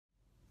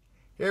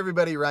Hey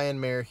everybody, Ryan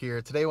Maher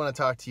here. Today I want to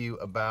talk to you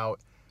about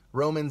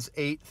Romans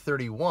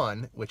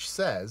 8:31, which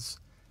says,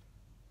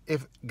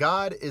 if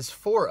God is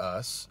for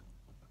us,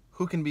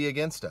 who can be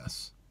against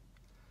us?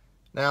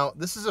 Now,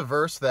 this is a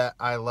verse that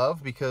I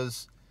love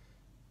because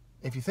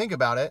if you think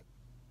about it,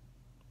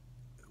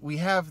 we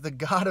have the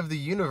God of the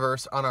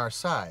universe on our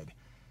side.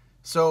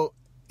 So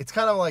it's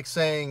kind of like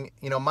saying,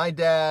 my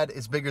dad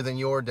is bigger than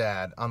your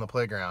dad on the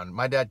playground.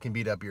 My dad can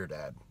beat up your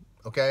dad,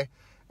 okay?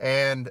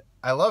 And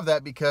I love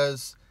that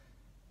because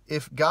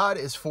if God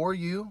is for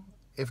you,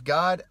 if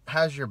God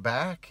has your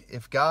back,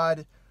 if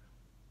God,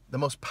 the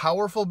most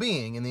powerful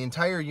being in the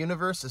entire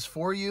universe, is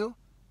for you,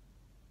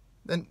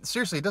 then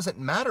seriously, it doesn't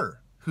matter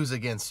who's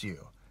against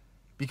you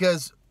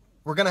because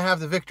we're going to have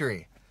the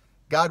victory.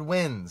 God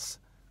wins.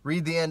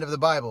 Read the end of the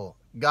Bible.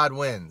 God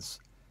wins.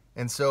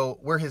 And so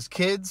we're his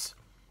kids,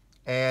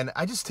 and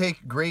I just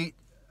take great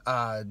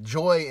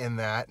joy in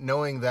that,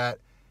 knowing that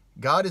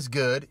God is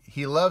good,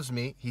 he loves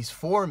me, he's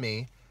for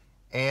me,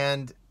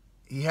 and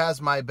he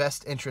has my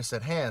best interests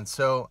at hand.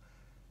 So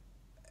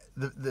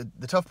the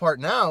tough part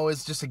now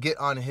is just to get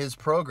on his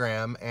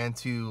program and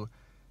to,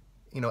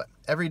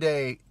 every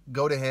day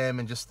go to him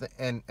and just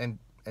and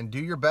do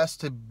your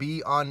best to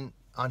be on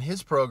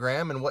his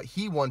program and what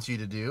he wants you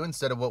to do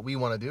instead of what we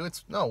want to do.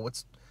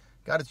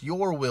 God, it's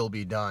your will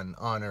be done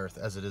on earth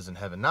as it is in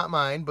heaven. Not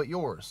mine, but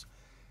yours.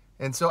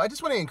 And so I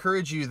just want to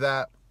encourage you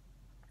that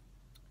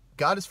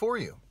God is for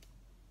you,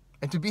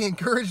 and to be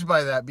encouraged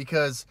by that,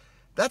 because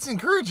that's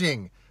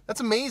encouraging. That's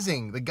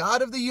amazing. The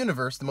God of the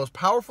universe, the most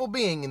powerful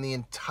being in the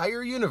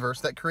entire universe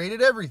that created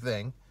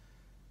everything,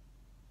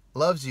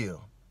 loves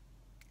you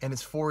and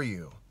is for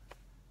you.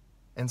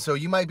 And so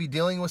you might be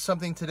dealing with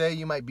something today.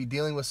 You might be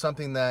dealing with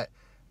something that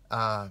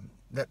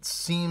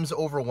seems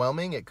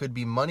overwhelming. It could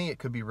be money. It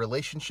could be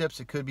relationships.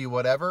 It could be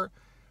whatever.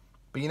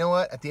 But you know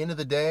what? At the end of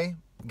the day,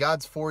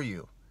 God's for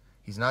you.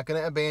 He's not going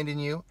to abandon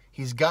you.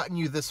 He's gotten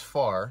you this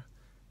far,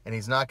 and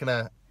he's not going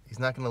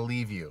to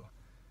leave you.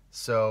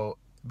 So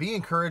be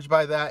encouraged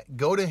by that.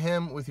 Go to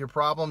him with your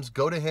problems.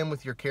 Go to him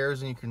with your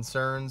cares and your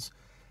concerns,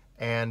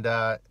 and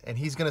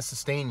he's going to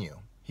sustain you.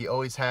 He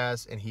always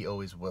has, and he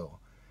always will.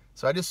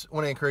 So I just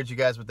want to encourage you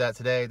guys with that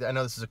today. I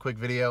know this is a quick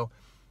video,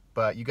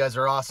 but you guys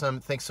are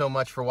awesome. Thanks so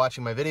much for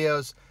watching my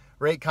videos.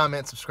 Rate,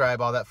 comment, subscribe,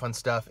 all that fun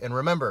stuff. And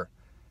remember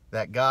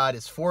that God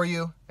is for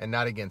you and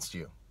not against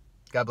you.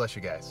 God bless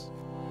you guys.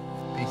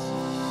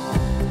 Peace.